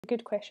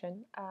Good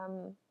question.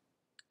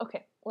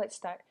 Okay, let's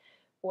start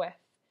with,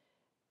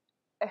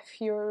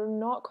 if you're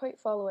not quite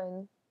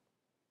following,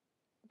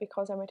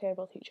 because I'm a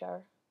terrible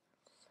teacher,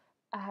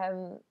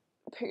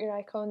 put your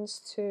icons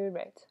to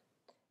red.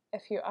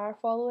 If you are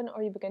following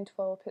or you begin to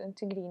follow, put them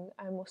to green,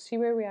 and we'll see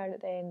where we are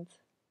at the end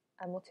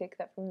and we'll take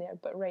that from there.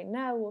 But right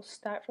now we'll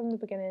start from the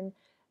beginning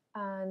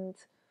and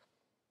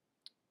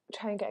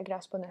try and get a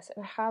grasp on this.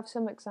 And I have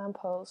some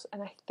examples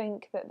and I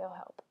think that they'll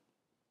help.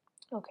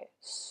 Okay,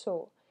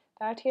 so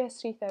the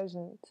RTS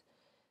 3000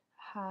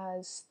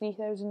 has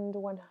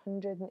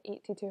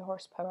 3,182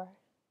 horsepower,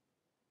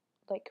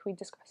 like we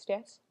discussed,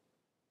 yes?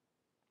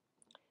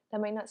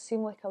 That might not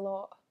seem like a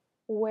lot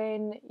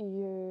when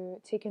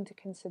you take into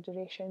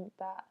consideration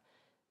that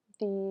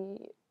the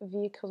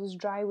vehicle's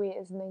dry weight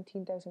is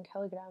 19,000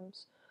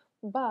 kilograms,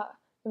 but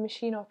the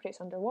machine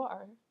operates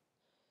underwater.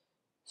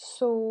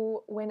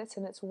 So when it's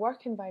in its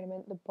work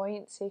environment, the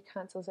buoyancy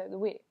cancels out the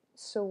weight.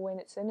 So when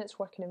it's in its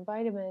working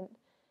environment,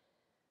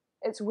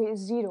 its weight is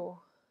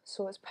zero.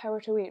 So its power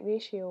to weight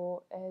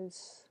ratio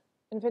is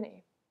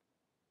infinity.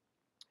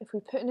 If we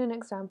put in an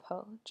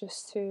example,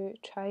 just to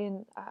try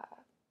and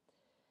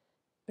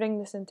bring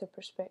this into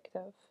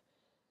perspective,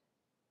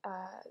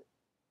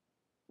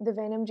 the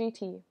Venom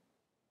GT,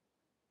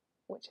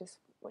 which is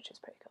pretty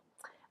cool,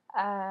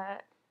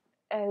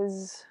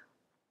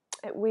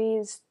 it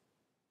weighs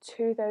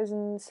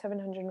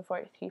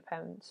 2,743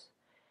 pounds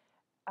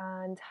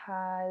and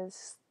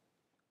has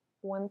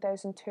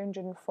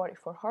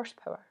 1,244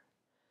 horsepower.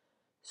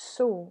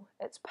 So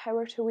its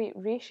power to weight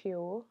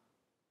ratio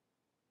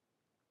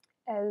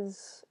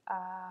is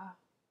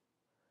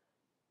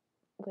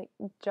like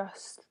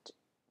just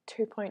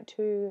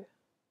 2.2.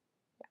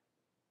 Yeah,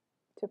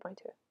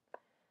 2.2.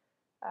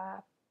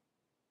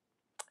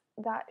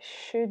 That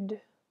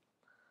should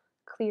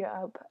clear it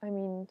up. I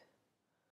mean,